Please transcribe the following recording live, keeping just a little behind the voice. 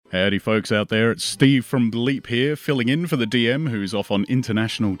Howdy folks out there, it's Steve from Bleep here, filling in for the DM who's off on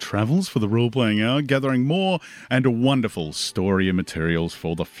international travels for the role-playing hour, gathering more and wonderful story and materials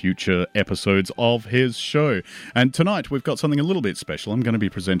for the future episodes of his show. And tonight we've got something a little bit special. I'm going to be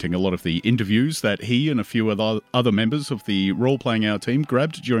presenting a lot of the interviews that he and a few other members of the role-playing hour team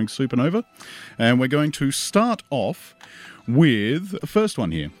grabbed during Supanova. And we're going to start off with the first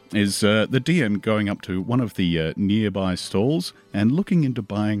one here is the DM going up to one of the nearby stalls and looking into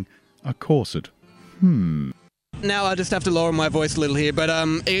buying a corset. Now I'll just have to lower my voice a little here,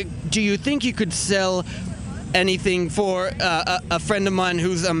 but do you think you could sell anything for a friend of mine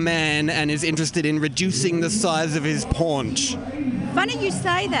who's a man and is interested in reducing the size of his paunch? Funny you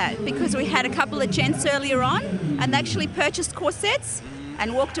say that, because we had a couple of gents earlier on and they actually purchased corsets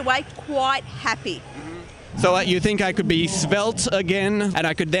and walked away quite happy. So you think I could be svelte again, and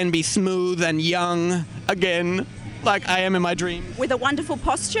I could then be smooth and young again, like I am in my dream? With a wonderful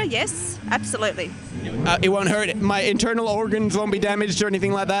posture, yes, absolutely. It won't hurt. My internal organs won't be damaged or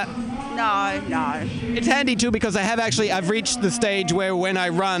anything like that? No. It's handy too, because I've reached the stage where when I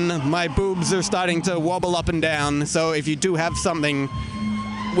run, my boobs are starting to wobble up and down. So if you do have something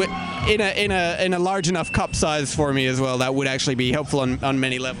in a large enough cup size for me as well, that would actually be helpful on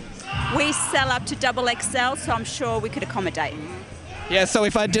many levels. We sell up to XXL, so I'm sure we could accommodate. Yeah, so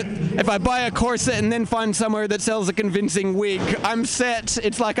if I buy a corset and then find somewhere that sells a convincing wig, I'm set.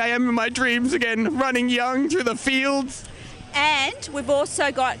 It's like I am in my dreams again, running young through the fields. And we've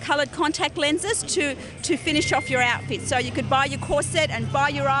also got coloured contact lenses to finish off your outfit. So you could buy your corset and buy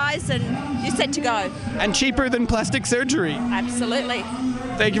your eyes and you're set to go. And cheaper than plastic surgery. Absolutely.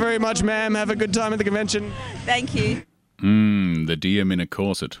 Thank you very much, ma'am. Have a good time at the convention. Thank you. The DM in a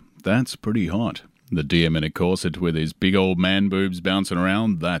corset. That's pretty hot. The DM in a corset with his big old man boobs bouncing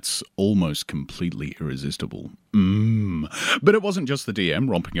around, that's almost completely irresistible. But it wasn't just the DM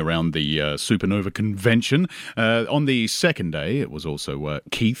romping around the Supanova convention. On the second day, it was also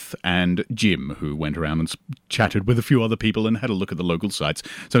Keith and Jim who went around and chatted with a few other people and had a look at the local sites.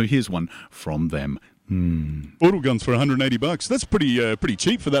 So here's one from them. Portal guns for $180. That's pretty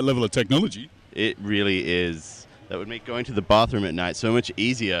cheap for that level of technology. It really is. That would make going to the bathroom at night so much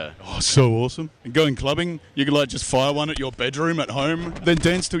easier. Oh, so awesome. And going clubbing, you could just fire one at your bedroom at home, then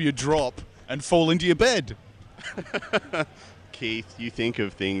dance till you drop and fall into your bed. Keith, you think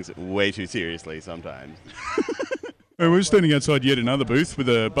of things way too seriously sometimes. We're standing outside yet another booth with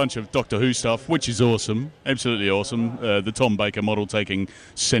a bunch of Doctor Who stuff, which is awesome. Absolutely awesome. The Tom Baker model taking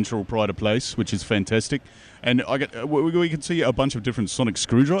central pride of place, which is fantastic. And we can see a bunch of different sonic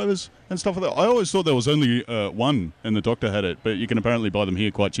screwdrivers and stuff like that. I always thought there was only one and the Doctor had it, but you can apparently buy them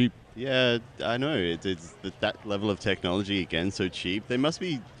here quite cheap. Yeah, I know. It's that level of technology, again, so cheap. They must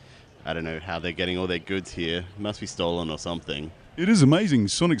be, I don't know how they're getting all their goods here. Must be stolen or something. It is amazing.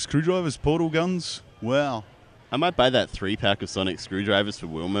 Sonic screwdrivers, portal guns. Wow. I might buy that 3-pack of sonic screwdrivers for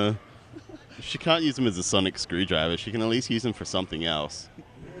Wilma. If she can't use them as a sonic screwdriver, she can at least use them for something else.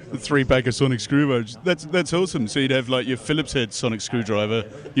 The 3-pack of sonic screwdrivers. That's awesome. So you'd have like your Phillips head sonic screwdriver,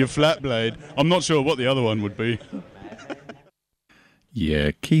 your flat blade. I'm not sure what the other one would be.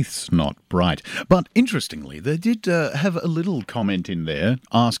 Yeah, Keith's not bright. But interestingly, they did have a little comment in there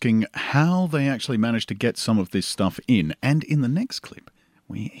asking how they actually managed to get some of this stuff in. And in the next clip,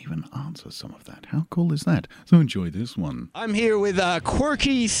 we even answer some of that. How cool is that? So enjoy this one. I'm here with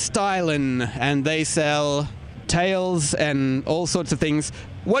Quirky Stylin', and they sell tails and all sorts of things.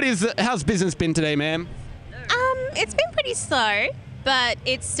 How's business been today, ma'am? It's been pretty slow, but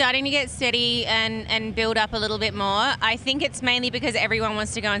it's starting to get steady and build up a little bit more. I think it's mainly because everyone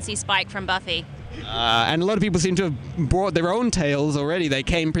wants to go and see Spike from Buffy. And a lot of people seem to have brought their own tails already. They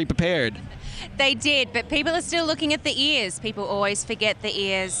came pre-prepared. They did, but people are still looking at the ears. People always forget the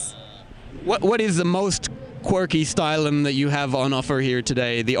ears. What is the most quirky stylum that you have on offer here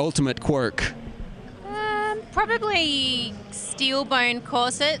today? The ultimate quirk? Probably steel bone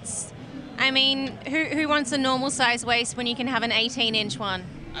corsets. I mean, who wants a normal size waist when you can have an 18-inch one?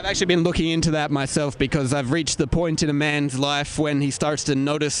 I've actually been looking into that myself, because I've reached the point in a man's life when he starts to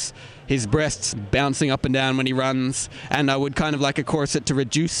notice his breasts bouncing up and down when he runs, and I would kind of like a corset to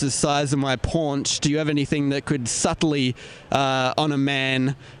reduce the size of my paunch. Do you have anything that could subtly, on a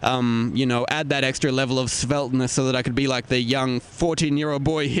man, add that extra level of svelteness so that I could be like the young 14-year-old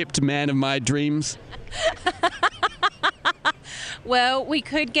boy hipped man of my dreams? Well, we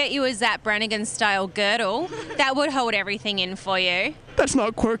could get you a Zap Brannigan-style girdle. That would hold everything in for you. That's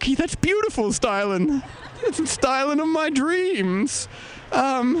not quirky. That's beautiful styling. It's styling of my dreams.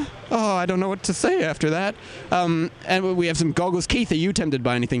 I don't know what to say after that. And we have some goggles. Keith, are you tempted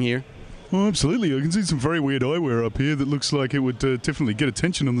by anything here? Oh, absolutely. I can see some very weird eyewear up here that looks like it would definitely get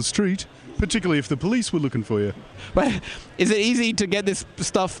attention on the street, particularly if the police were looking for you. But is it easy to get this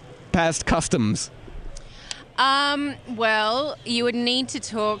stuff past customs? Well, you would need to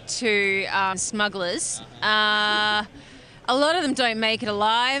talk to smugglers. A lot of them don't make it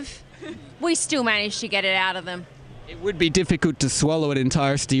alive. We still manage to get it out of them. It would be difficult to swallow an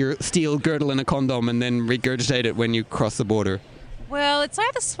entire steel girdle in a condom and then regurgitate it when you cross the border. Well, it's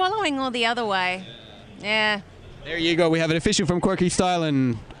either swallowing or the other way. Yeah. There you go. We have an official from Quirky Style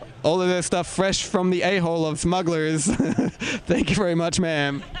and all of this stuff fresh from the a-hole of smugglers. Thank you very much,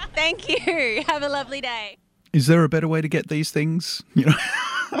 ma'am. Thank you. Have a lovely day. Is there a better way to get these things? You know.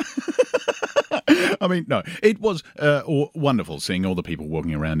 I mean, no, it was wonderful seeing all the people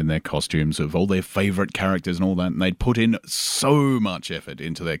walking around in their costumes of all their favourite characters and all that, and they'd put in so much effort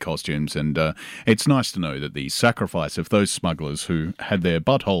into their costumes, and it's nice to know that the sacrifice of those smugglers who had their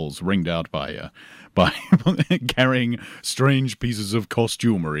buttholes ringed out by carrying strange pieces of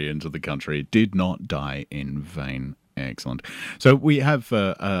costumery into the country did not die in vain. Excellent. So we have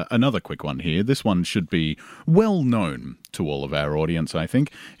another quick one here. This one should be well known to all of our audience, I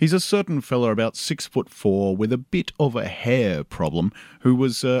think. He's a certain fella about 6'4" with a bit of a hair problem who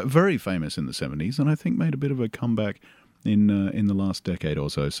was very famous in the 70s and I think made a bit of a comeback in the last decade or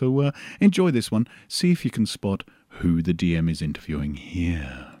so. So enjoy this one. See if you can spot who the DM is interviewing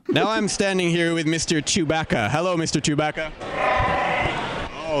here. Now I'm standing here with Mr. Chewbacca. Hello, Mr. Chewbacca.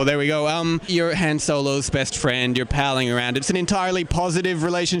 Oh, there we go. You're Han Solo's best friend. You're palling around. It's an entirely positive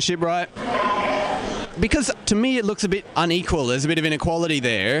relationship, right? Because to me it looks a bit unequal. There's a bit of inequality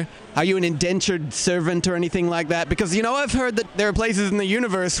there. Are you an indentured servant or anything like that? Because, you know, I've heard that there are places in the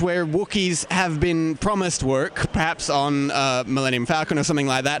universe where Wookiees have been promised work, perhaps on Millennium Falcon or something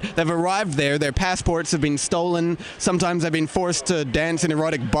like that. They've arrived there, their passports have been stolen, sometimes they've been forced to dance in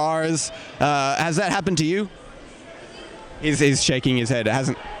erotic bars. Has that happened to you? He's shaking his head. It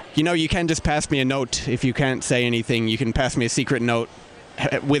hasn't. You know, you can just pass me a note. If you can't say anything, you can pass me a secret note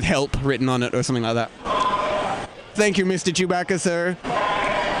with help written on it or something like that. Thank you, Mr. Chewbacca, sir.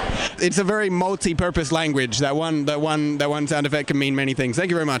 It's a very multi-purpose language. That one sound effect can mean many things.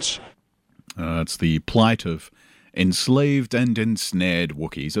 Thank you very much. It's the plight of enslaved and ensnared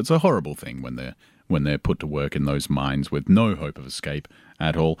Wookiees. It's a horrible thing when they're put to work in those mines with no hope of escape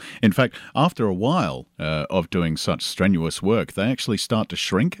at all. In fact, after a while of doing such strenuous work, they actually start to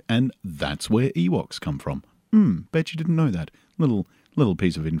shrink, and that's where Ewoks come from. Bet you didn't know that. Little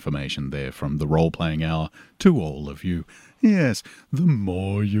piece of information there from the role-playing hour to all of you. Yes, the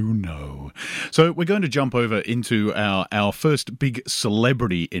more you know. So we're going to jump over into our first big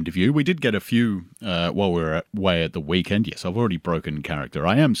celebrity interview. We did get a few while we were away at the weekend. Yes, I've already broken character.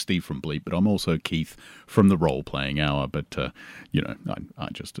 I am Steve from Bleep, but I'm also Keith from the role-playing hour. But, I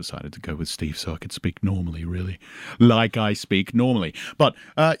just decided to go with Steve so I could speak normally, really, like I speak normally. But,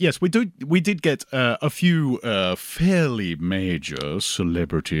 yes, we did get a few fairly major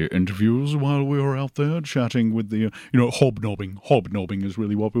celebrity interviews while we were out there chatting with the, hobnobbing is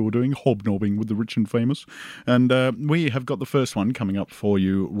really what we were doing, hobnobbing with the rich and famous. And we have got the first one coming up for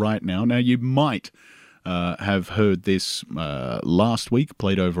you right now. Now, you might have heard this last week,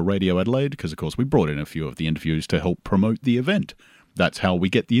 played over Radio Adelaide, because, of course, we brought in a few of the interviews to help promote the event. That's how we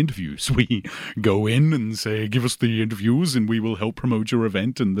get the interviews. We go in and say, give us the interviews and we will help promote your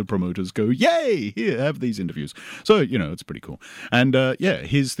event. And the promoters go, yay, here, have these interviews. So, it's pretty cool. And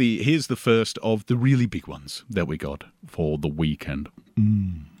here's the first of the really big ones that we got for the weekend.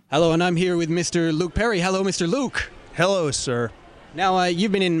 Hello, and I'm here with Mr. Luke Perry. Hello, Mr. Luke. Hello, sir. Now,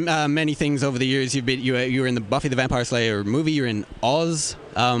 you've been in many things over the years. You were in the Buffy the Vampire Slayer movie. You're in Oz.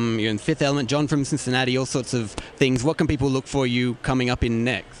 You're in Fifth Element. John from Cincinnati. All sorts of things. What can people look for you coming up in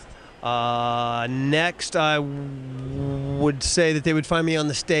next? Next, I would say that they would find me on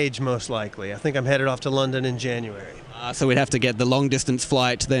the stage, most likely. I think I'm headed off to London in January. So we'd have to get the long-distance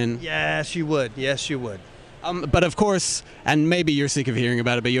flight then? Yes, you would. Yes, you would. But of course, and maybe you're sick of hearing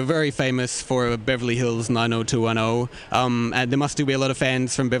about it, but you're very famous for Beverly Hills 90210. And there must be a lot of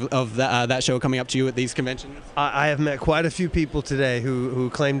fans from that show coming up to you at these conventions. I have met quite a few people today who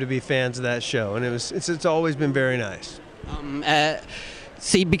claim to be fans of that show, and it's always been very nice.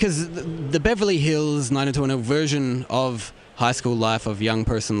 See, because the Beverly Hills 90210 version of high school life, of young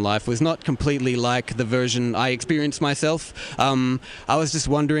person life, was not completely like the version I experienced myself. I was just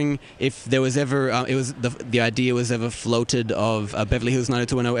wondering if there was ever, the idea was ever floated of a Beverly Hills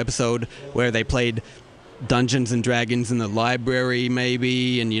 90210 episode where they played Dungeons and Dragons in the library,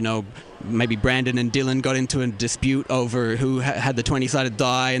 maybe, and maybe Brandon and Dylan got into a dispute over who had the 20-sided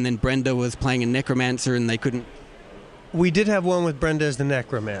die, and then Brenda was playing a necromancer and they couldn't. We did have one with Brenda as the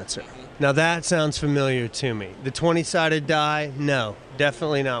necromancer. Now that sounds familiar to me. The 20-sided die, no,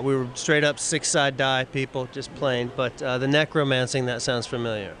 definitely not. We were straight up 6-side die people, just plain. But the necromancing, that sounds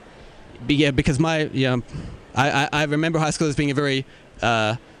familiar. Yeah, because I remember high school as being a very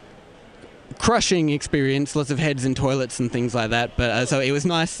crushing experience, lots of heads in toilets and things like that. But so it was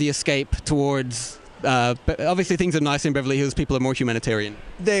nice, the escape towards. But obviously things are nicer in Beverly Hills. People are more humanitarian.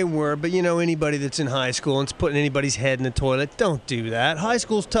 They were, but anybody that's in high school and's putting anybody's head in the toilet, don't do that. High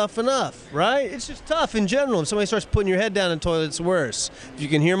school's tough enough, right? It's just tough in general. If somebody starts putting your head down in the toilet, it's worse. If you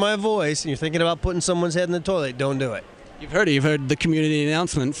can hear my voice and you're thinking about putting someone's head in the toilet, don't do it. You've heard it. You've heard the community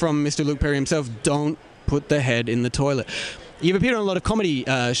announcement from Mr. Luke Perry himself. Don't put the head in the toilet. You've appeared on a lot of comedy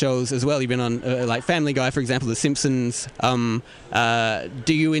shows as well. You've been on like Family Guy, for example, The Simpsons.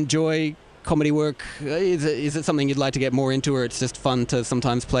 Do you enjoy comedy work? Is it something you'd like to get more into, or it's just fun to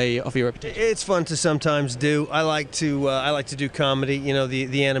sometimes play off your reputation? It's fun to sometimes do. I like to do comedy.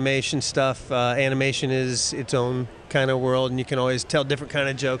 The animation stuff. Animation is its own kind of world, and you can always tell different kind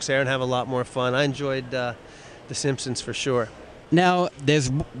of jokes there and have a lot more fun. I enjoyed The Simpsons for sure. Now, there's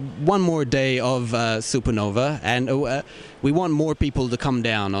one more day of Supanova, and we want more people to come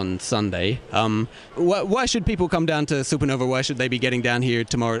down on Sunday. Why should people come down to Supanova? Why should they be getting down here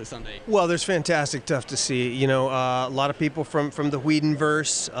tomorrow Sunday? Well, there's fantastic stuff to see. A lot of people from the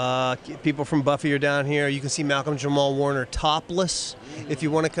Whedonverse, people from Buffy are down here. You can see Malcolm Jamal Warner topless. If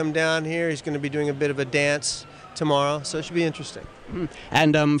you want to come down here, he's going to be doing a bit of a dance tomorrow, so it should be interesting.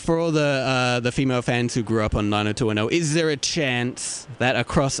 And for all the female fans who grew up on 90210, is there a chance that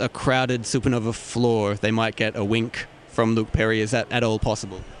across a crowded Supanova floor they might get a wink from Luke Perry? Is that at all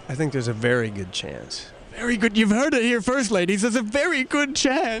possible? I think there's a very good chance. Very good. You've heard it here first, ladies. There's a very good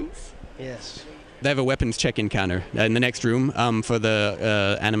chance. Yes. They have a weapons check-in counter in the next room for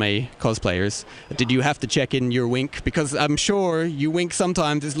the anime cosplayers. Did you have to check in your wink? Because I'm sure you wink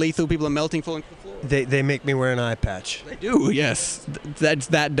sometimes. It's lethal. People are melting, falling to the floor. They make me wear an eye patch. They do, yes. That's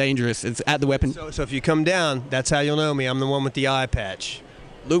that dangerous. It's at the weapon. So if you come down, that's how you'll know me. I'm the one with the eye patch.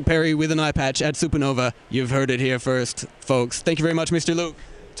 Luke Perry with an eye patch at Supanova. You've heard it here first, folks. Thank you very much, Mr. Luke.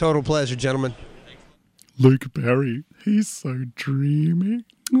 Total pleasure, gentlemen. Luke Perry, he's so dreamy.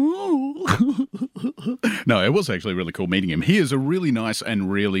 Oh. No, it was actually really cool meeting him. He is a really nice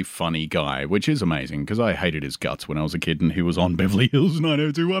and really funny guy, which is amazing because I hated his guts when I was a kid and he was on Beverly Hills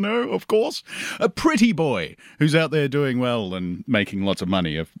 90210, of course. A pretty boy who's out there doing well and making lots of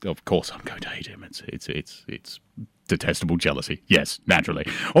money. Of course I'm going to hate him. It's detestable jealousy. Yes, naturally.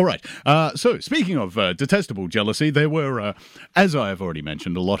 All right. So, speaking of detestable jealousy, there were, as I have already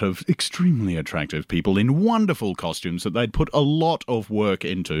mentioned, a lot of extremely attractive people in wonderful costumes that they'd put a lot of work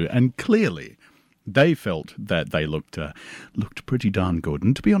into, and clearly they felt that they looked pretty darn good,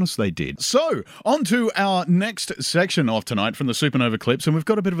 and to be honest, they did. So, on to our next section of tonight from the Supanova clips, and we've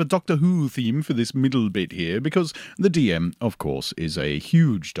got a bit of a Doctor Who theme for this middle bit here, because the DM, of course, is a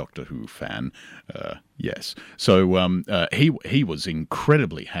huge Doctor Who fan. Yes. So he was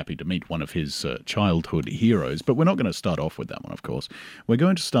incredibly happy to meet one of his childhood heroes, but we're not going to start off with that one, of course. We're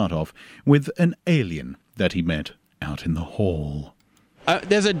going to start off with an alien that he met out in the hall.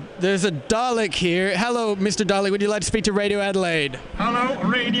 There's a Dalek here. Hello, Mr. Dalek. Would you like to speak to Radio Adelaide? Hello,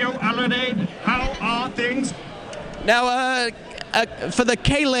 Radio Adelaide. How are things? Now, for the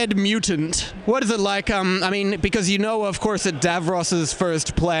K-led mutant, what is it like? Because you know, of course, that Davros's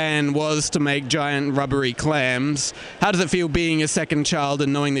first plan was to make giant rubbery clams. How does it feel being a second child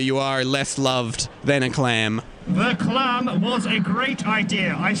and knowing that you are less loved than a clam? The clam was a great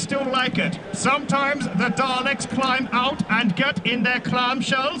idea. I still like it. Sometimes the Daleks climb out and get in their clam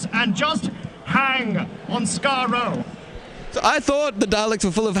shells and just hang on Skaro. So I thought the Daleks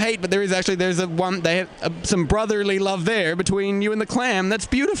were full of hate, but they have some brotherly love there between you and the clam. That's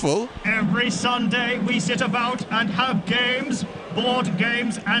beautiful. Every Sunday we sit about and have games, board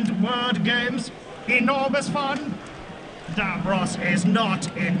games and word games. Enormous fun. Davros is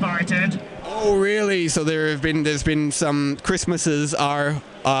not invited. Oh, really? So there's been some Christmases are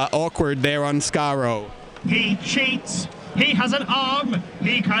awkward there on Skaro. He cheats. He has an arm.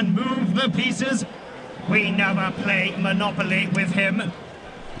 He can move the pieces. We never play Monopoly with him.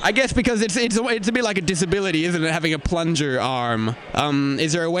 I guess because it's a bit like a disability, isn't it, having a plunger arm?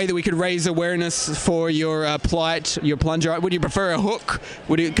 Is there a way that we could raise awareness for your plight, your plunger arm? Would you prefer a hook?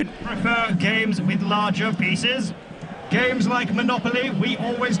 Prefer games with larger pieces? Games like Monopoly, we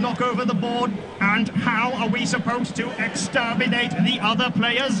always knock over the board. And how are we supposed to exterminate the other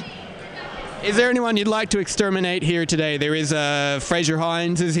players? Is there anyone you'd like to exterminate here today? There is Frazer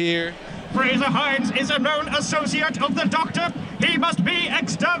Hines is here. Frazer Hines is a known associate of the Doctor. He must be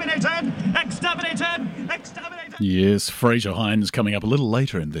exterminated! Exterminated! Exterminated! Yes, Frazer Hines coming up a little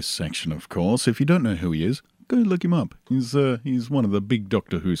later in this section, of course. If you don't know who he is, go look him up. He's one of the big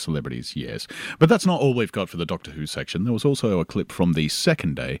Doctor Who celebrities, yes. But that's not all we've got for the Doctor Who section. There was also a clip from the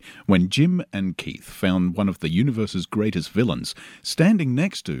second day when Jim and Keith found one of the universe's greatest villains standing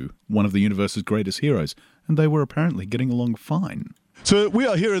next to one of the universe's greatest heroes, and they were apparently getting along fine. So we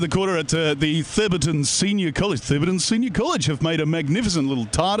are here in the corner at the Theberton Senior College. Theberton Senior College have made a magnificent little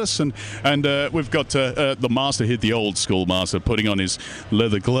TARDIS, and we've got the master here, the old school master, putting on his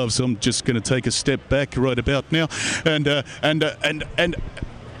leather gloves. I'm just going to take a step back right about now, and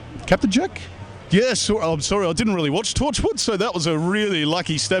Captain Jack. Yes, I'm sorry, I didn't really watch Torchwood, so that was a really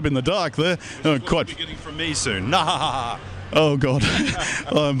lucky stab in the dark there. Quite be getting from me soon. Oh, God.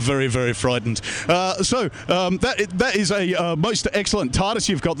 I'm very, very frightened. That is a most excellent TARDIS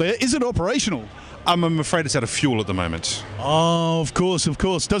you've got there. Is it operational? I'm afraid it's out of fuel at the moment. Oh, of course.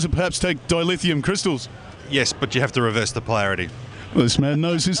 Does it perhaps take dilithium crystals? Yes, but you have to reverse the polarity. Well, this man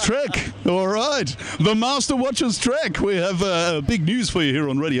knows his track. All right. The Master watches track. We have big news for you here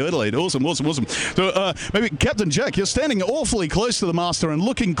on Radio Adelaide. Awesome. So maybe, Captain Jack, you're standing awfully close to the Master and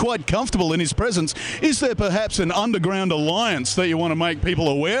looking quite comfortable in his presence. Is there perhaps an underground alliance that you want to make people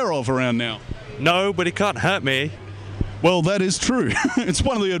aware of around now? No, but he can't hurt me. Well, that is true. It's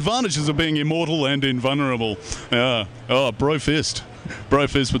one of the advantages of being immortal and invulnerable. Bro fist. Bro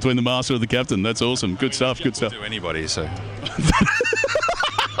fist between the Master and the Captain. That's awesome. Good stuff. Do anybody, so.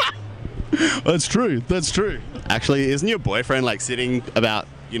 That's true. Actually, isn't your boyfriend like sitting about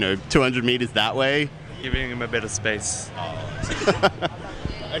 200 meters that way? Giving him a bit of space.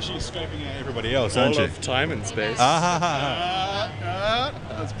 Actually scoping out everybody else, aren't All you? of time and space.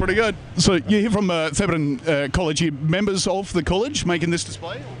 That's pretty good. So you're here from Theberton College. You members of the college making this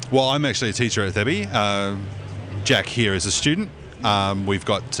display? Well, I'm actually a teacher at Thebe. Jack here is a student. We've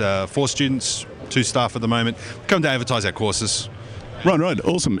got 4 students, 2 staff at the moment. Come to advertise our courses. Right.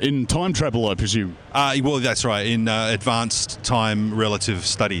 Awesome. In time travel, I presume? Well, that's right. In advanced time relative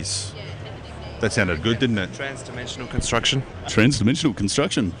studies. That sounded good, didn't it? Transdimensional construction. Transdimensional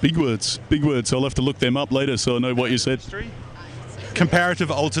construction. Big words. I'll have to look them up later so I know what you said. History?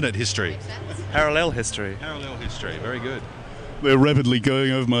 Comparative alternate history. Parallel history. Very good. They're rapidly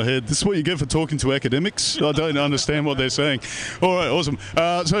going over my head. This is what you get for talking to academics. I don't understand what they're saying. All right, awesome.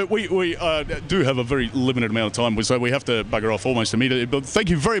 So we do have a very limited amount of time, so we have to bugger off almost immediately. But thank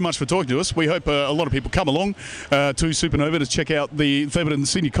you very much for talking to us. We hope a lot of people come along to Supanova to check out the Theberton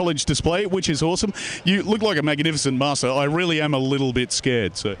Senior College display, which is awesome. You look like a magnificent master. I really am a little bit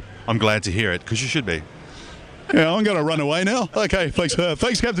scared. So I'm glad to hear it, because you should be. Yeah, I'm going to run away now. Okay, thanks,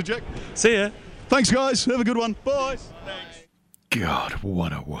 Captain Jack. See ya. Thanks, guys. Have a good one. Bye. God,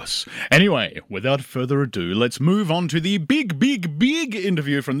 what a wuss. Anyway, without further ado, let's move on to the big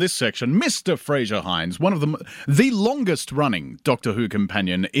interview from this section. Mr. Frazer Hines, one of the longest-running Doctor Who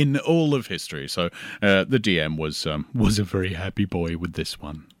companion in all of history. So the DM was a very happy boy with this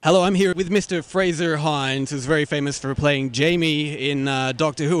one. Hello, I'm here with Mr. Frazer Hines, who's very famous for playing Jamie in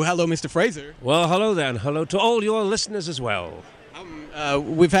Doctor Who. Hello, Mr. Frazer. Well, hello then. Hello to all your listeners as well.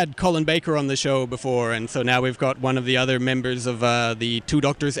 We've had Colin Baker on the show before, and so now we've got one of the other members of the Two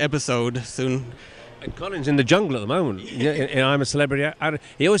Doctors episode soon. And Colin's in the jungle at the moment. And I'm a celebrity.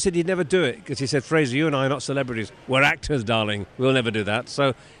 He always said he'd never do it, because he said, Fraser, you and I are not celebrities. We're actors, darling. We'll never do that.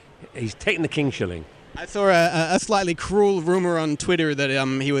 So he's taking the king shilling. I saw a slightly cruel rumor on Twitter that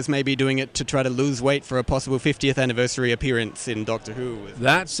he was maybe doing it to try to lose weight for a possible 50th anniversary appearance in Doctor Who.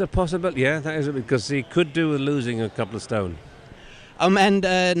 That's a possibility, yeah, that is because he could do with losing a couple of stone.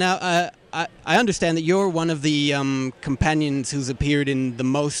 Now, I understand that you're one of the companions who's appeared in the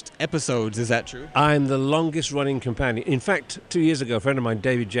most episodes. Is that true? I'm the longest-running companion. In fact, 2 years ago, a friend of mine,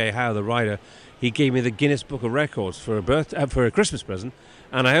 David J. Howe, the writer, he gave me the Guinness Book of Records for a Christmas present,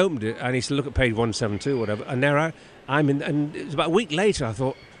 and I opened it, and he said, "Look at page 172, or whatever." And there I'm in. And it was about a week later, I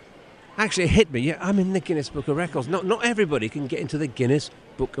thought, actually, it hit me. Yeah, I'm in the Guinness Book of Records. Not everybody can get into the Guinness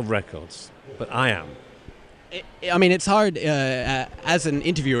Book of Records, but I am. I mean, it's hard as an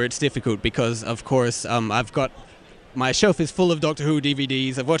interviewer. It's difficult because, of course, I've got my shelf is full of Doctor Who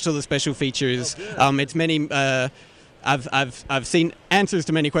DVDs. I've watched all the special features. It's many. I've seen answers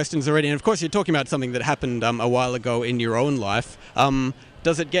to many questions already, and of course, you're talking about something that happened a while ago in your own life.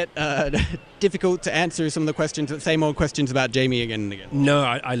 Does it get difficult to answer some of the questions, the same old questions about Jamie again and again? No,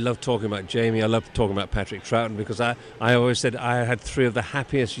 I love talking about Jamie. I love talking about Patrick Troughton because I always said I had 3 of the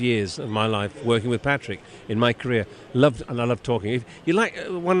happiest years of my life working with Patrick in my career. I love talking.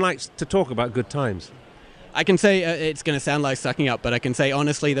 One likes to talk about good times. I can say, it's going to sound like sucking up, but I can say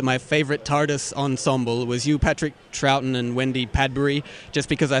honestly that my favourite TARDIS ensemble was you, Patrick Troughton, and Wendy Padbury, just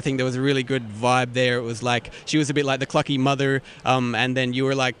because I think there was a really good vibe there. It was like, she was a bit like the clucky mother, and then you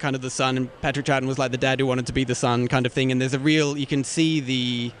were like kind of the son, and Patrick Troughton was like the dad who wanted to be the son kind of thing, and there's a real, you can see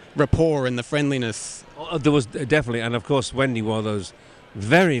the rapport and the friendliness. Oh, there was definitely, and of course Wendy wore those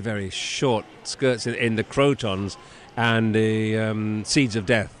very, very short skirts in the Crotons and the Seeds of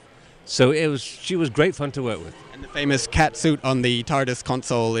Death. So she was great fun to work with. And the famous cat suit on the TARDIS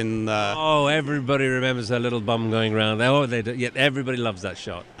console in the... Oh, everybody remembers her little bum going around. Oh, they do. Yet everybody loves that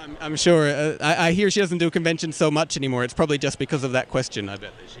shot. I'm sure. I hear she doesn't do conventions so much anymore. It's probably just because of that question, I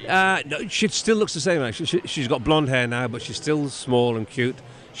bet. No, she still looks the same, actually. She's got blonde hair now, but she's still small and cute.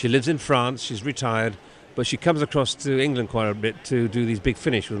 She lives in France. She's retired. But she comes across to England quite a bit to do these Big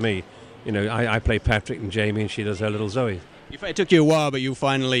Finish with me. You know, I play Patrick and Jamie, and she does her little Zoe. It took you a while, but you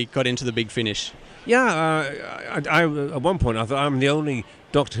finally got into the Big Finish. Yeah, I at one point I thought I'm the only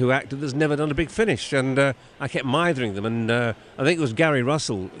Doctor Who actor that's never done a Big Finish, and I kept mithering them, and I think it was Gary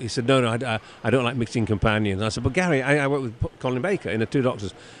Russell. He said, no, I don't like mixing companions. I said, but Gary, I worked with Colin Baker in the Two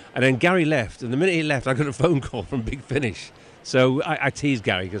Doctors. And then Gary left, and the minute he left, I got a phone call from Big Finish. So I teased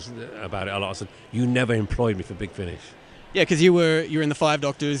Gary about it a lot. I said, you never employed me for Big Finish. Yeah, because you were in the Five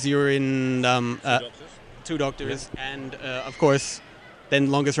Doctors, you were in Two Doctors, yeah. And of course,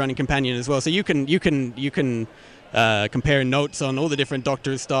 then longest running companion as well. So you can compare notes on all the different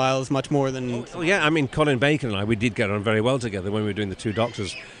Doctors styles much more than. Oh yeah, I mean Colin Baker and I, we did get on very well together when we were doing the Two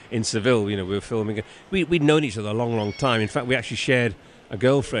Doctors in Seville. You know, we were filming. We'd known each other a long, long time. In fact, we actually shared a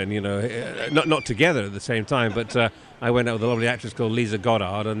girlfriend. You know, not together at the same time, but I went out with a lovely actress called Lisa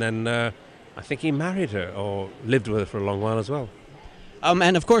Goddard, and then I think he married her or lived with her for a long while as well.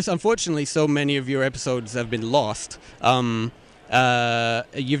 And of course, unfortunately, so many of your episodes have been lost. You've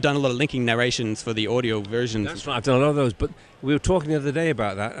done a lot of linking narrations for the audio versions. That's right, I've done a lot of those, but we were talking the other day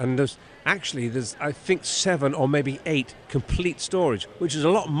about that, and there's I think 7 or maybe 8 complete stories, which is a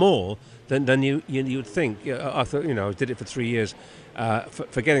lot more than you'd think. I thought, you know, I did it for 3 years,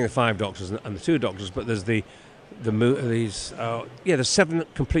 for getting the 5 Doctors and the 2 Doctors, but there's there's 7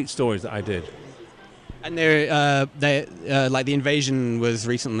 complete stories that I did. And like the Invasion was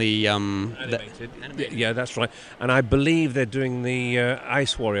recently animated. Yeah, that's right. And I believe they're doing the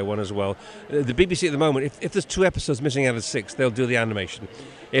Ice Warrior one as well. The BBC at the moment, if there's 2 episodes missing out of 6, they'll do the animation.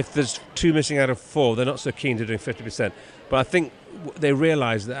 If there's 2 missing out of 4, they're not so keen to doing 50%. But I think they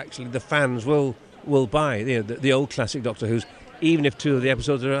realise that actually the fans will buy the old classic Doctor Who's, even if 2 of the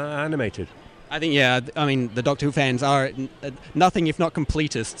episodes are animated. I think, yeah, I mean, the Doctor Who fans are nothing if not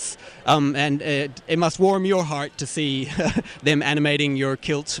completists, and it must warm your heart to see them animating your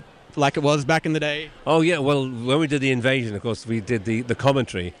kilt like it was back in the day. Oh, yeah, well, when we did the Invasion, of course, we did the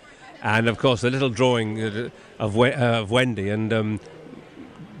commentary, and, of course, the little drawing of Wendy, and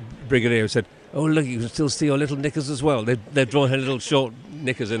Brigadier said, oh, look, you can still see your little knickers as well. They've drawn her little short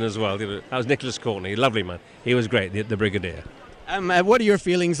knickers in as well. That was Nicholas Courtney, lovely man. He was great, the Brigadier. What are your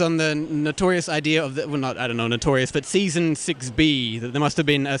feelings on the notorious idea of notorious, but season 6B, that there must have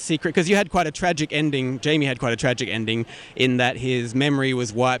been a secret, because you had quite a tragic ending, Jamie had quite a tragic ending, in that his memory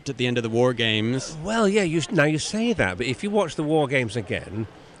was wiped at the end of the War Games. Well, yeah, now you say that, but if you watch the War Games again,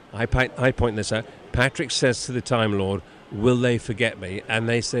 I point this out, Patrick says to the Time Lord, will they forget me? And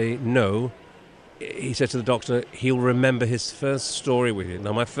they say, no. He said to the Doctor, he'll remember his first story with you.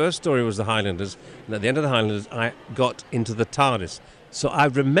 Now, my first story was the Highlanders, and at the end of the Highlanders, I got into the TARDIS. So I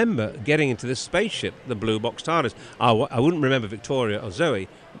remember getting into this spaceship, the Blue Box TARDIS. I wouldn't remember Victoria or Zoe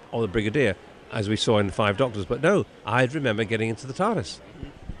or the Brigadier, as we saw in the 5 Doctors, but no, I'd remember getting into the TARDIS.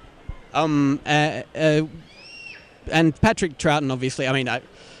 And Patrick Troughton, obviously, I mean,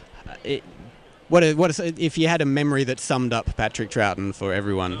 What if you had a memory that summed up Patrick Troughton for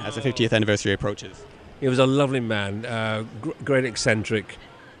everyone as the 50th anniversary approaches? He was a lovely man, great eccentric,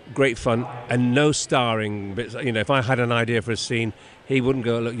 great fun, and no starring bits. You know, if I had an idea for a scene, he wouldn't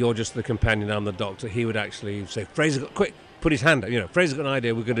go, look, you're just the companion, I'm the Doctor. He would actually say, Frazer, quick, put his hand up. You know, Fraser's got an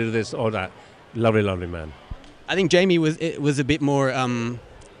idea, we're going to do this or that. Lovely, lovely man. I think Jamie was a bit more...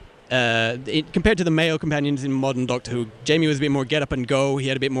 compared to the male companions in modern Doctor Who, Jamie was a bit more get up and go. He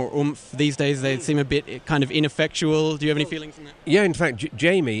had a bit more oomph. These days they seem a bit kind of ineffectual. Do you have any feelings on that? Yeah, in fact,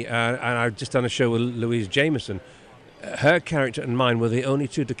 Jamie, and I've just done a show with Louise Jameson, her character and mine were the only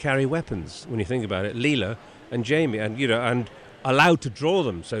 2 to carry weapons, when you think about it, Leela and Jamie, and allowed to draw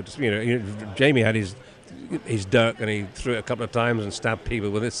them. So, Jamie had his dirk and he threw it a couple of times and stabbed people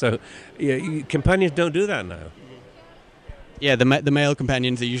with it. So companions don't do that now. Yeah, the male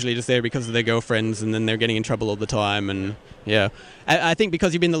companions are usually just there because of their girlfriends, and then they're getting in trouble all the time. And yeah, I think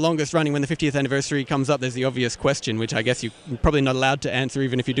because you've been the longest running, when the 50th anniversary comes up, there's the obvious question, which I guess you're probably not allowed to answer,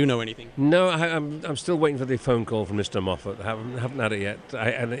 even if you do know anything. No, I'm still waiting for the phone call from Mr. Moffat. I haven't had it yet,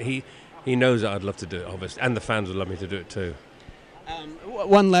 and he knows that I'd love to do it, obviously, and the fans would love me to do it too.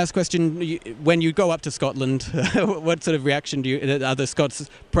 One last question: when you go up to Scotland, what sort of reaction are the Scots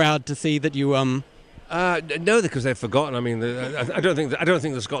proud to see that you No, because they've forgotten. I mean, I don't think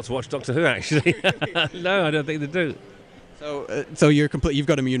the Scots watch Doctor Who. Actually, no, I don't think they do. So you're complete. You've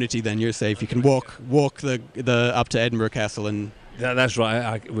got immunity. Then you're safe. You can walk the up to Edinburgh Castle and. That's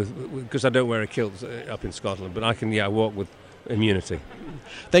right. Because I don't wear a kilt up in Scotland, but I can walk with immunity.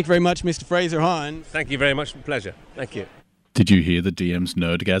 Thank you very much, Mr. Frazer Hines. Thank you very much. Pleasure. Thank you. Did you hear the DM's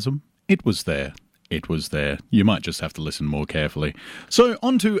nerdgasm? It was there. It was there. You might just have to listen more carefully. So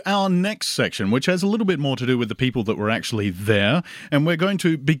on to our next section, which has a little bit more to do with the people that were actually there. And we're going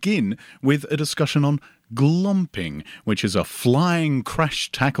to begin with a discussion on glomping, which is a flying crash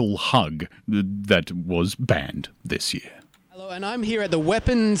tackle hug that was banned this year. Hello, and I'm here at the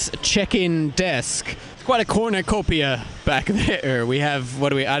weapons check-in desk. It's quite a cornucopia back there. We have,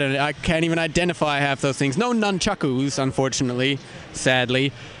 I can't even identify half those things. No nunchakus, unfortunately,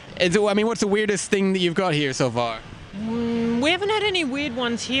 sadly. What's the weirdest thing that you've got here so far? We haven't had any weird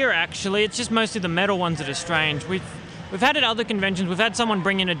ones here, actually. It's just mostly the metal ones that are strange. We've had at other conventions. We've had someone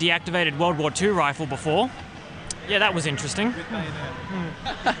bring in a deactivated World War II rifle before. Yeah, that was interesting.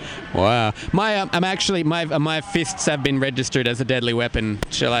 Wow. My fists have been registered as a deadly weapon.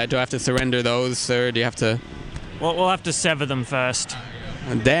 Do I have to surrender those, or do you have to? Well, we'll have to sever them first.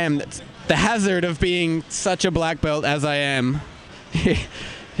 Damn, that's the hazard of being such a black belt as I am.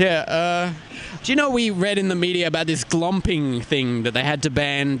 Yeah, do you know we read in the media about this glomping thing that they had to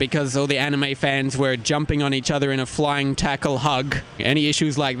ban because all the anime fans were jumping on each other in a flying tackle hug? Any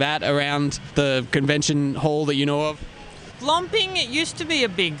issues like that around the convention hall that you know of? Glomping, it used to be a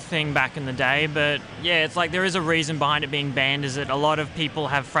big thing back in the day, but yeah, it's like there is a reason behind it being banned, is that a lot of people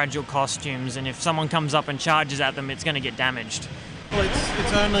have fragile costumes, and if someone comes up and charges at them, it's going to get damaged. Well,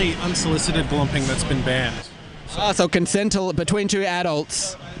 it's only unsolicited glomping that's been banned. So consent between two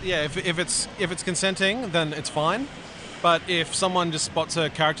adults. Yeah, if it's consenting, then it's fine. But if someone just spots a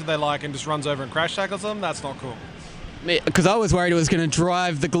character they like and just runs over and crash tackles them, that's not cool. Because I was worried it was going to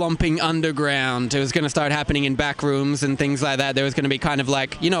drive the glomping underground. It was going to start happening in back rooms and things like that. There was going to be kind of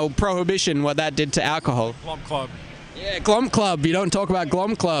like, prohibition, what that did to alcohol. Glomp Club. Yeah, Glomp Club. You don't talk about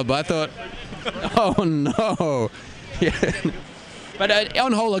Glomp Club. I thought, oh no. Yeah. But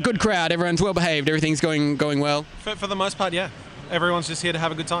on whole, a good crowd. Everyone's well behaved. Everything's going well. For the most part, yeah. Everyone's just here to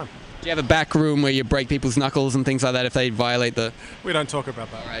have a good time. Do you have a back room where you break people's knuckles and things like that if they violate the... We don't talk about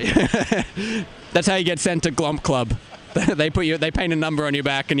that. Right. That's how you get sent to Glomp Club. They paint a number on your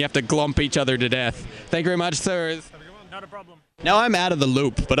back and you have to glomp each other to death. Thank you very much, sirs. Not a problem. Now, I'm out of the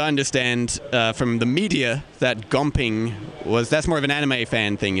loop, but I understand from the media that gomping that's more of an anime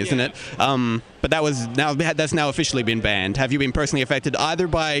fan thing, isn't it? But that's now officially been banned. Have you been personally affected either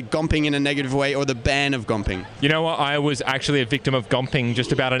by gomping in a negative way or the ban of gomping? You know what? I was actually a victim of gomping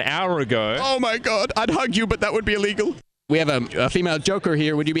just about an hour ago. Oh my God, I'd hug you, but that would be illegal. We have a female joker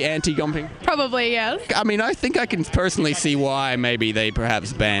here. Would you be anti-gomping? Probably, yes. I think I can personally see why maybe they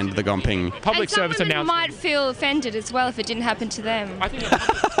perhaps banned the gomping. Public service announcement. Might feel offended as well if it didn't happen to them.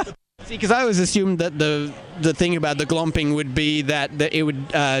 See, because I always assumed that the thing about the glomping would be that it would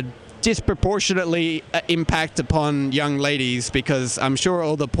disproportionately impact upon young ladies, because I'm sure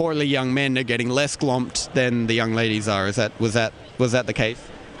all the poorly young men are getting less glomped than the young ladies are. Was that the case?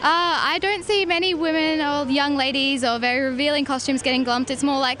 I don't see many women or young ladies or very revealing costumes getting glomped. It's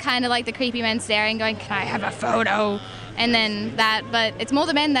more like kind of like the creepy men staring, going, "Can I have a photo?" And then that. But it's more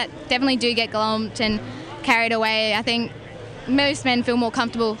the men that definitely do get glomped and carried away. I think most men feel more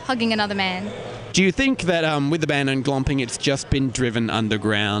comfortable hugging another man. Do you think that with the ban on glomping, it's just been driven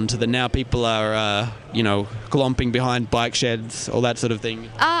underground, that now people are, glomping behind bike sheds, all that sort of thing?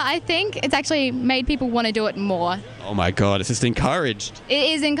 I think it's actually made people want to do it more. Oh my God, it's just encouraged.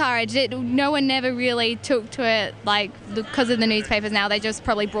 It is encouraged. No one never really took to it, because of the newspapers now. They just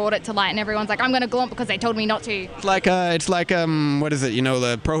probably brought it to light and everyone's like, I'm going to glomp because they told me not to. It's like what is it,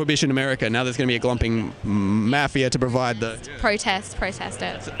 the Prohibition America. Now there's going to be a glomping mafia to provide the... Protest it.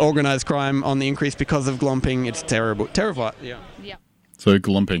 It's organised crime on the increase because of glomping. It's terrible. Terrifying. Yeah. So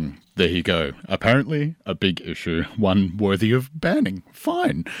glomping, there you go. Apparently a big issue, one worthy of banning.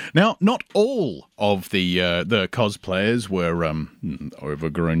 Fine. Now, not all of the cosplayers were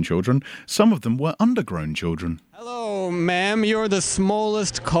overgrown children. Some of them were undergrown children. Hello, ma'am. You're the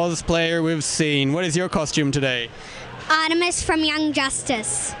smallest cosplayer we've seen. What is your costume today? Artemis from Young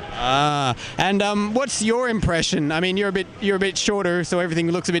Justice. And what's your impression? I mean, you're a bit shorter, so everything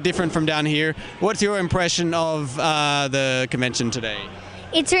looks a bit different from down here. What's your impression of the convention today?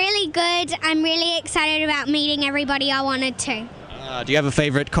 It's really good. I'm really excited about meeting everybody I wanted to. Do you have a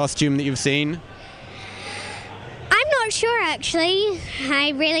favorite costume that you've seen? I'm not sure, actually.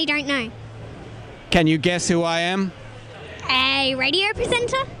 I really don't know. Can you guess who I am? A radio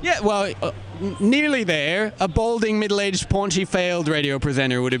presenter? Yeah, well, nearly there. A balding, middle-aged, paunchy, failed radio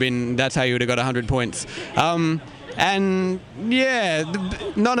presenter would have been, that's how you would have got 100 points. And, yeah,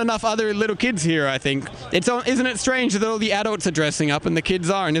 not enough other little kids here, I think. Isn't it strange that all the adults are dressing up and the kids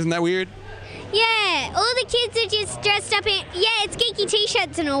aren't? Isn't that weird? Yeah, all the kids are just dressed up in... Yeah, it's geeky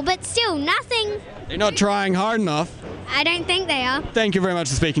T-shirts and all, but still, nothing. They're not trying hard enough. I don't think they are. Thank you very much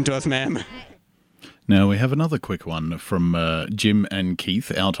for speaking to us, ma'am. Now, we have another quick one from Jim and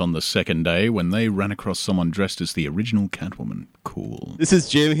Keith out on the second day when they ran across someone dressed as the original Catwoman. Cool. This is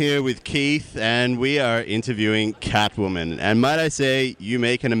Jim here with Keith, and we are interviewing Catwoman. And might I say, you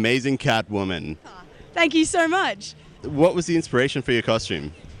make an amazing Catwoman. Thank you so much. What was the inspiration for your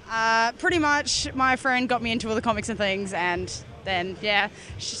costume? Pretty much my friend got me into all the comics and things, and then, yeah.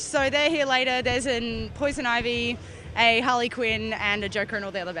 So they're here later. There's a Poison Ivy, a Harley Quinn, and a Joker and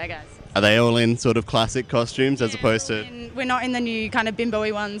all the other bad guys. Are they all in sort of classic costumes as opposed to... We're not in the new kind of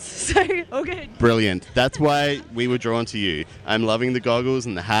bimbo-y ones, so all good. Brilliant. That's why we were drawn to you. I'm loving the goggles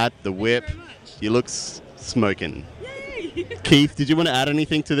and the hat, the whip. You look smoking. Yay! Keith, did you want to add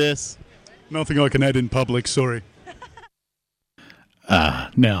anything to this? Nothing I can add in public, sorry.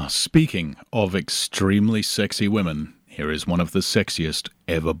 Now, speaking of extremely sexy women, here is one of the sexiest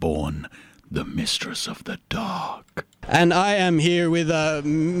ever born, the Mistress of the Dark. And I am here with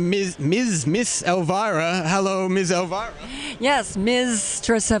Miss Elvira. Hello, Ms. Elvira. Yes,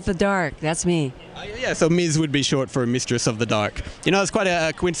 Mistress of the Dark. That's me. Yeah, so Ms. would be short for Mistress of the Dark. You know, it's quite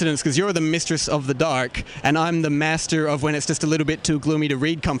a coincidence because you're the Mistress of the Dark and I'm the master of when it's just a little bit too gloomy to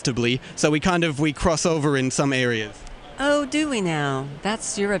read comfortably. So we cross over in some areas. Oh, do we now?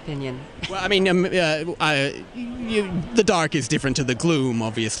 That's your opinion. Well, I mean, the dark is different to the gloom,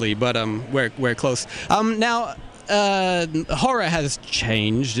 obviously, but we're close. Now, horror has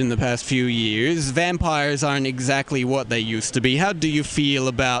changed in the past few years. Vampires aren't exactly what they used to be. How do you feel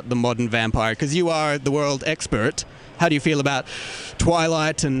about the modern vampire? Because you are the world expert. How do you feel about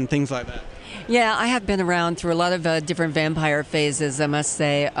Twilight and things like that? Yeah, I have been around through a lot of different vampire phases, I must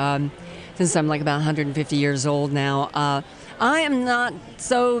say. Since I'm like about 150 years old now. I am not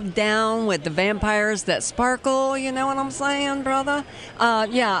so down with the vampires that sparkle, you know what I'm saying, brother?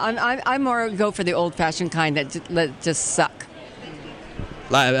 I more go for the old-fashioned kind that just suck.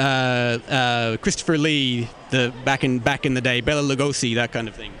 Like Christopher Lee, back in the day, Bela Lugosi, that kind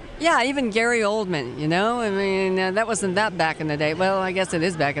of thing. Yeah, even Gary Oldman, you know? I mean, that wasn't that back in the day. Well, I guess it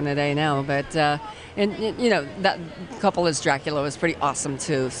is back in the day now, but, you know, that couple as Dracula was pretty awesome,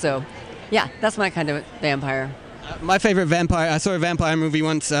 too, so... Yeah, that's my kind of vampire. My favorite vampire, I saw a vampire movie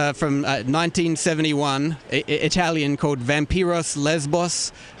once from 1971, Italian, called Vampiros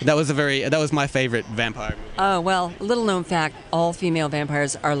Lesbos. That was my favorite vampire movie. Oh, well, little known fact, all female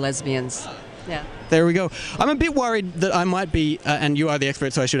vampires are lesbians. Yeah. There we go. I'm a bit worried that I might be, and you are the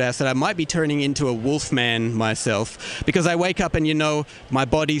expert, so I should ask, that I might be turning into a wolf man myself. Because I wake up and, you know, my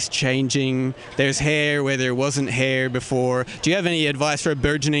body's changing. There's hair where there wasn't hair before. Do you have any advice for a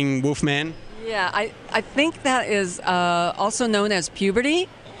burgeoning wolf man? Yeah, I think that is also known as puberty.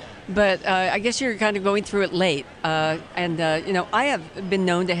 But I guess you're kind of going through it late. You know, I have been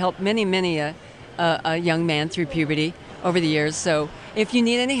known to help many a young man through puberty over the years. So if you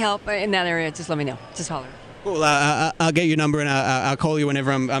need any help in that area, just let me know. Just holler. Cool. I'll get your number and I'll call you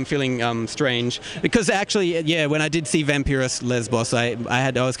whenever I'm feeling strange. Because actually, yeah, when I did see Vampiros Lesbos,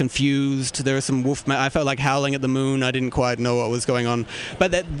 I was confused. There was some wolfman. I felt like howling at the moon. I didn't quite know what was going on.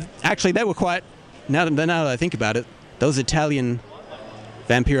 But they were quite. Now that I think about it, those Italian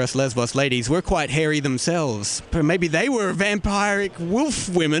Vampiros Lesbos ladies were quite hairy themselves. Maybe they were vampiric wolf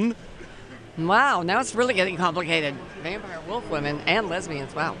women. Wow, now it's really getting complicated. Vampire wolf women and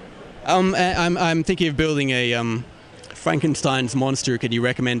lesbians, wow. I'm thinking of building a Frankenstein's monster. Could you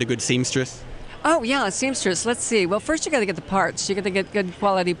recommend a good seamstress? Oh, yeah, a seamstress. Let's see. Well, first you got to get the parts. You got to get good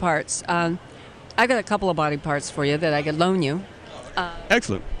quality parts. I've got a couple of body parts for you that I could loan you.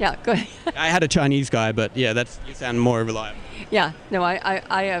 Excellent. Yeah, go ahead. I had a Chinese guy, but yeah, you sound more reliable. Yeah, no, I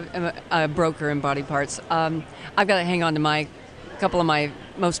am a broker in body parts. I've got to hang on to a couple of my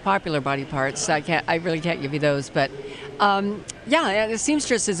most popular body parts. I really can't give you those, but the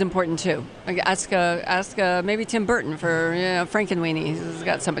seamstress is important too. Ask maybe Tim Burton for Frankenweenie. He's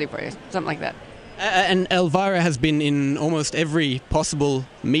got somebody for you, something like that. And Elvira has been in almost every possible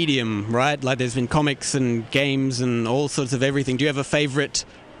medium, right? Like there's been comics and games and all sorts of everything. Do you have a favorite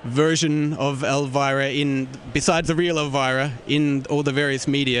version of Elvira besides the real Elvira, in all the various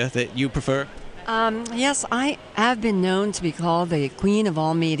media that you prefer? Yes, I have been known to be called the queen of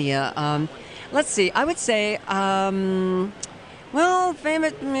all media. Let's see, I would say, famous.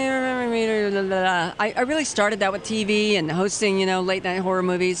 I really started that with TV and hosting, late night horror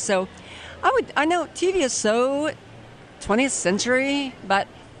movies. So I know TV is so 20th century, but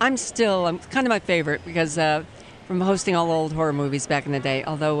I'm kind of my favorite because from hosting all old horror movies back in the day.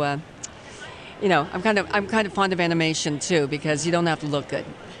 Although, I'm kind of fond of animation too because you don't have to look good.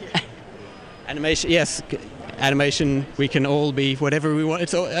 Animation, yes. Animation, we can all be whatever we want.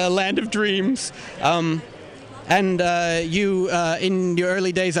 It's a land of dreams. And you, in your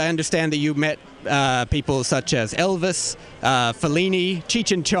early days, I understand that you met people such as Elvis, Fellini,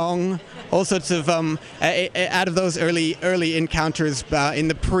 Cheech and Chong, all sorts of, out of those early encounters in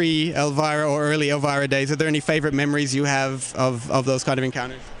the pre-Elvira or early Elvira days, are there any favorite memories you have of those kind of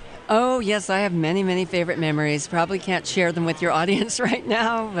encounters? Oh, yes, I have many, many favorite memories. Probably can't share them with your audience right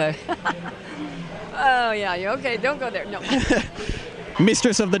now, but... Oh, yeah, okay, don't go there. No.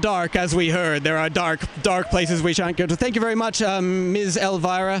 Mistress of the dark, as we heard. There are dark places we shan't go to. Thank you very much, Ms.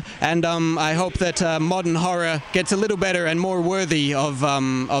 Elvira, and I hope that modern horror gets a little better and more worthy of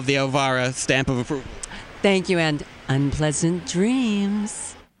the Elvira stamp of approval. Thank you, and unpleasant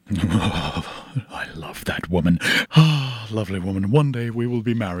dreams. I love that woman. Lovely woman. One day we will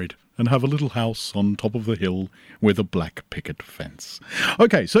be married and have a little house on top of the hill with a black picket fence.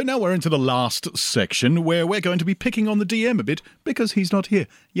 Okay, so now we're into the last section where we're going to be picking on the DM a bit because he's not here.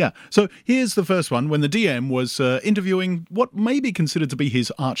 Yeah, so here's the first one when the DM was interviewing what may be considered to be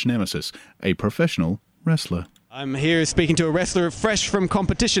his arch nemesis, a professional wrestler. I'm here speaking to a wrestler fresh from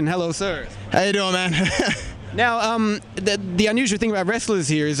competition. Hello, sir. How you doing, man? Now, the unusual thing about wrestlers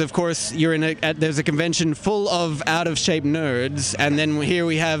here is, of course, there's a convention full of out-of-shape nerds, and then here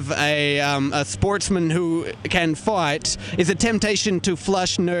we have a sportsman who can fight. Is the temptation to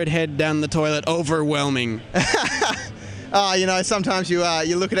flush nerd head down the toilet overwhelming? Sometimes you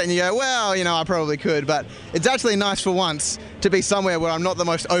look at it and you go, well, I probably could, but it's actually nice for once to be somewhere where I'm not the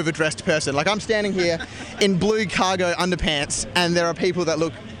most overdressed person. Like, I'm standing here in blue cargo underpants, and there are people that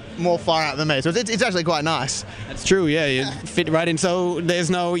look more far out than me, so it's actually quite nice. That's true, yeah, you fit right in. So there's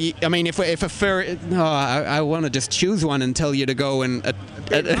no, I mean, if a fur, I want to just choose one and tell you to go and, or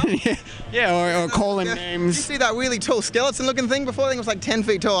call in names. Did you see that really tall skeleton-looking thing before? I think it was like 10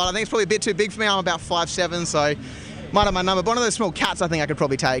 feet tall. I think it's probably a bit too big for me. I'm about 5'7", so might have my number. But one of those small cats I think I could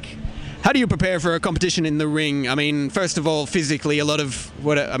probably take. How do you prepare for a competition in the ring? I mean, first of all, physically, a lot of,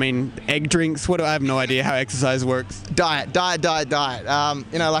 egg drinks. I have no idea how exercise works. Diet. I'm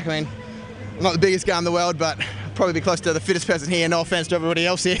not the biggest guy in the world, but probably be close to the fittest person here. No offense to everybody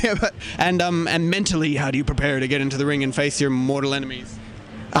else here. But and mentally, how do you prepare to get into the ring and face your mortal enemies?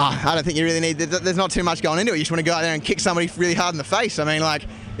 I don't think you really need. There's not too much going into it. You just want to go out there and kick somebody really hard in the face. I mean,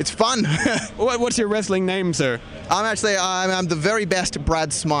 it's fun. What's your wrestling name, sir? I'm the very best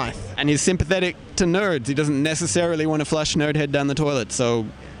Brad Smythe. And he's sympathetic to nerds. He doesn't necessarily want to flush nerd head down the toilet. So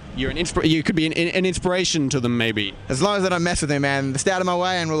you could be an inspiration to them, maybe. As long as I don't mess with him, man. Stay out of my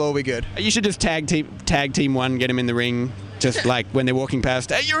way, and we'll all be good. You should just tag team one, get him in the ring. Just like when they're walking past,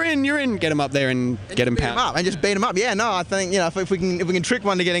 hey, you're in. Get them up there and get them pounded. And just beat them up. Yeah, no, I think if we can trick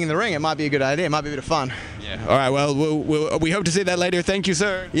one to getting in the ring, it might be a good idea. It might be a bit of fun. Yeah. All right. Well, we hope to see that later. Thank you,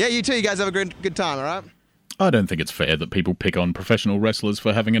 sir. Yeah, you too. You guys have a good time. All right. I don't think it's fair that people pick on professional wrestlers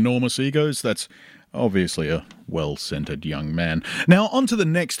for having enormous egos. That's obviously a well-centered young man. Now, on to the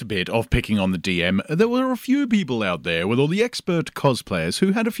next bit of picking on the DM. There were a few people out there with all the expert cosplayers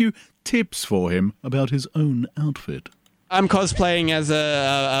who had a few tips for him about his own outfit. I'm cosplaying as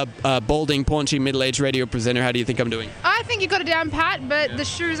a balding, paunchy, middle-aged radio presenter. How do you think I'm doing? I think you got it down pat, but the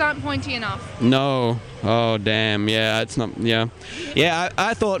shoes aren't pointy enough. No. Oh, damn. Yeah, it's not... Yeah. Yeah,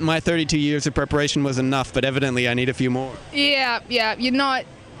 I thought my 32 years of preparation was enough, but evidently I need a few more. Yeah, you're not...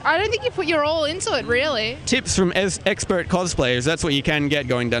 I don't think you put your all into it, really. Tips from expert cosplayers. That's what you can get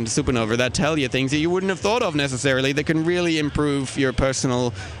going down to Supanova. That tell you things that you wouldn't have thought of necessarily that can really improve your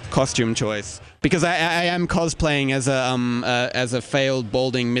personal costume choice. Because I am cosplaying as a failed,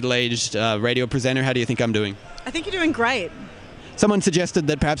 balding, middle-aged radio presenter. How do you think I'm doing? I think you're doing great. Someone suggested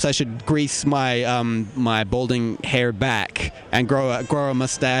that perhaps I should grease my my balding hair back and grow a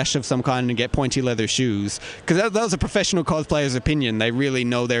mustache of some kind and get pointy leather shoes. Because that was a professional cosplayer's opinion. They really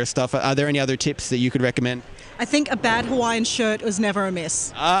know their stuff. Are there any other tips that you could recommend? I think a bad Hawaiian shirt was never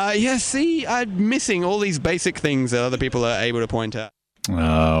amiss. See, I'm missing all these basic things that other people are able to point out.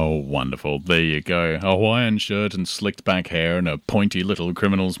 Oh, wonderful. There you go. A Hawaiian shirt and slicked back hair and a pointy little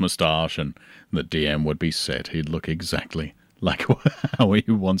criminal's moustache, and the DM would be set. He'd look exactly like how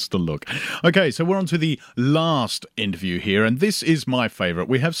he wants to look. Okay, so we're on to the last interview here, and this is my favourite.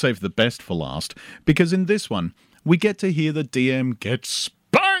 We have saved the best for last, because in this one, we get to hear the DM get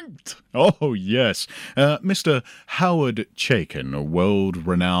spanked. Oh, yes. Mr. Howard Chaykin, a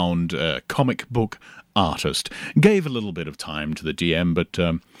world-renowned comic book artist, gave a little bit of time to the DM, but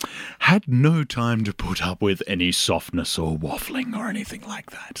had no time to put up with any softness or waffling or anything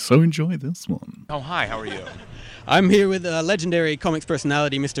like that. So enjoy this one. Oh, hi, how are you? I'm here with legendary comics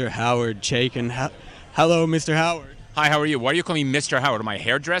personality, Mr. Howard Chaykin. Hello, Mr. Howard. Hi, how are you? Why do you call me Mr. Howard? Am I a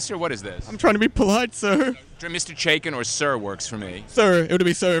hairdresser? What is this? I'm trying to be polite, sir. Mr. Chaykin or Sir works for me. Sir, it would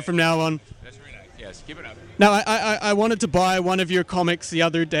be sir from now on. That's very nice. Yes, keep it up. Now, I wanted to buy one of your comics the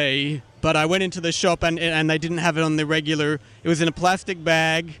other day, but I went into the shop and they didn't have it on the regular. It was in a plastic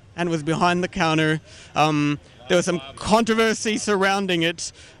bag and it was behind the counter. There was some controversy surrounding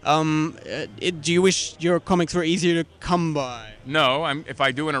it. Do you wish your comics were easier to come by? No, if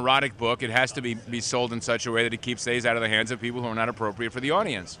I do an erotic book, it has to be sold in such a way that it stays out of the hands of people who are not appropriate for the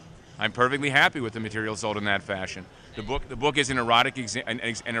audience. I'm perfectly happy with the material sold in that fashion. The book is an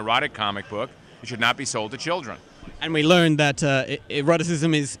erotic comic book. It should not be sold to children. And we learned that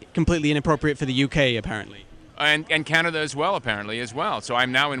eroticism is completely inappropriate for the UK, apparently. And Canada as well, apparently, as well. So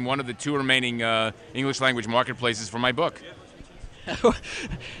I'm now in one of the 2 remaining English language marketplaces for my book.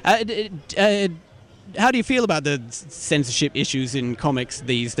 How do you feel about the censorship issues in comics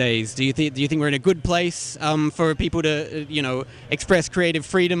these days? Do you think we're in a good place for people to, express creative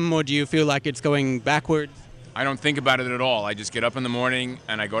freedom, or do you feel like it's going backwards? I don't think about it at all. I just get up in the morning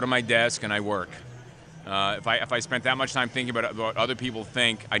and I go to my desk and I work. If I spent that much time thinking about what other people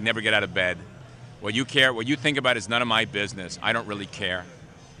think, I'd never get out of bed. What you think about is none of my business. I don't really care.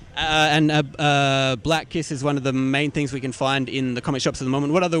 Black Kiss is one of the main things we can find in the comic shops at the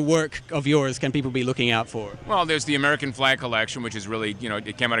moment. What other work of yours can people be looking out for? Well, there's the American Flag Collection, which is really,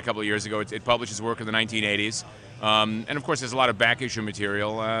 it came out a couple of years ago. It publishes work of the 1980s. And, of course, there's a lot of back issue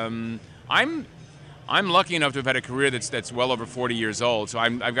material. I'm lucky enough to have had a career that's well over 40 years old, so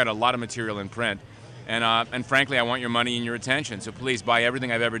I've got a lot of material in print. And frankly, I want your money and your attention, so please buy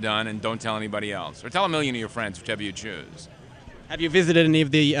everything I've ever done and don't tell anybody else. Or tell a million of your friends, whichever you choose. Have you visited any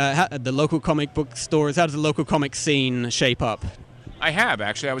of the local comic book stores? How does the local comic scene shape up? I have,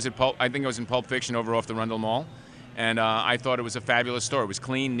 actually. I think I was in Pulp Fiction over off the Rundle Mall, and I thought it was a fabulous store. It was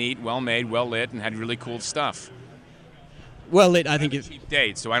clean, neat, well-made, well-lit, and had really cool stuff. Well-lit, I think it's... cheap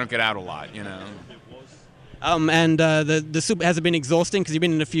dates, so I don't get out a lot, The soup has it been exhausting? Because you've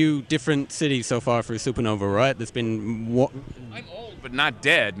been in a few different cities so far for Supanova, right? There's been I'm old, but not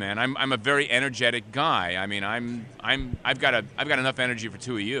dead, man. I'm a very energetic guy. I mean, I've got enough energy for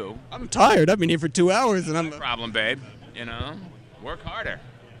 2 of you. I'm tired. I've been here for 2 hours, and No problem, babe. Work harder.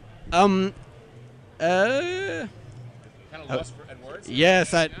 Kind of lost at words.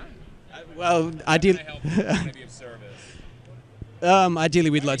 Yes, well, ideally. Can I be of service?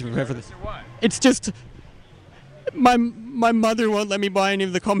 Ideally, we'd like to prepare for this. It's just. My mother won't let me buy any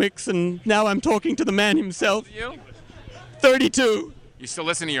of the comics, and now I'm talking to the man himself. You? 32. You still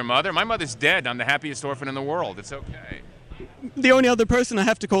listen to your mother? My mother's dead. I'm the happiest orphan in the world. It's okay. The only other person I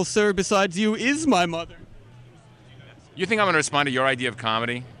have to call sir besides you is my mother. You think I'm going to respond to your idea of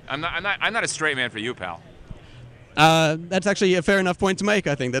comedy? I'm not a straight man for you, pal. That's actually a fair enough point to make.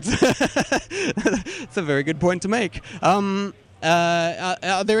 I think that's that's a very good point to make.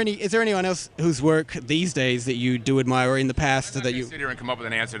 Is there anyone else whose work these days that you do admire, or in the past that you... sit here and come up with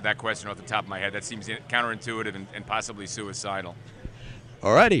an answer to that question off the top of my head. That seems counterintuitive and possibly suicidal.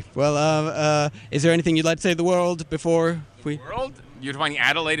 Alrighty. Well, is there anything you'd like to say to the world before we... World? You're defining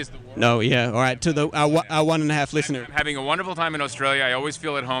Adelaide as the world? No, yeah. All right. To our 1.5 listeners. I'm having a wonderful time in Australia. I always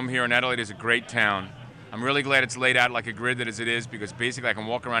feel at home here, and Adelaide is a great town. I'm really glad it's laid out like a grid as it is, because basically I can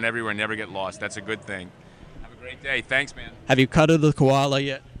walk around everywhere and never get lost. That's a good thing. Great day. Thanks, man. Have you cuddled the koala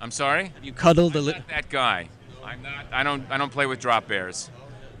yet? I'm sorry? Have you cuddled I'm not that guy. I'm not. I don't play with drop bears.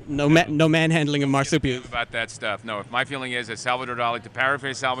 No manhandling of marsupials. About that stuff. No. If my feeling is, as Salvador Dali, to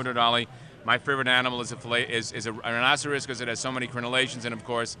paraphrase Salvador Dali, my favorite animal is a rhinoceros because it has so many crenellations and, of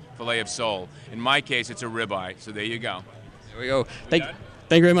course, fillet of sole. In my case, it's a ribeye. So there you go. There we go. Thank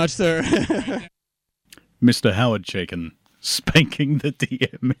you very much, sir. Mr. Howard Chaykin. spanking the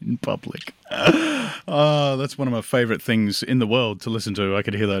DM in public. That's one of my favourite things in the world to listen to. I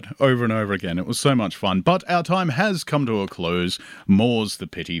could hear that over and over again. It was so much fun. But our time has come to a close. More's the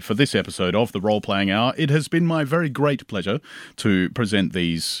pity for this episode of the Role Playing Hour. It has been my very great pleasure to present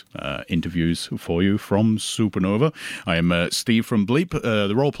these interviews for you from Supanova. I am Steve from Bleep.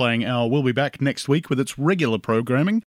 The Role Playing Hour will be back next week with its regular programming.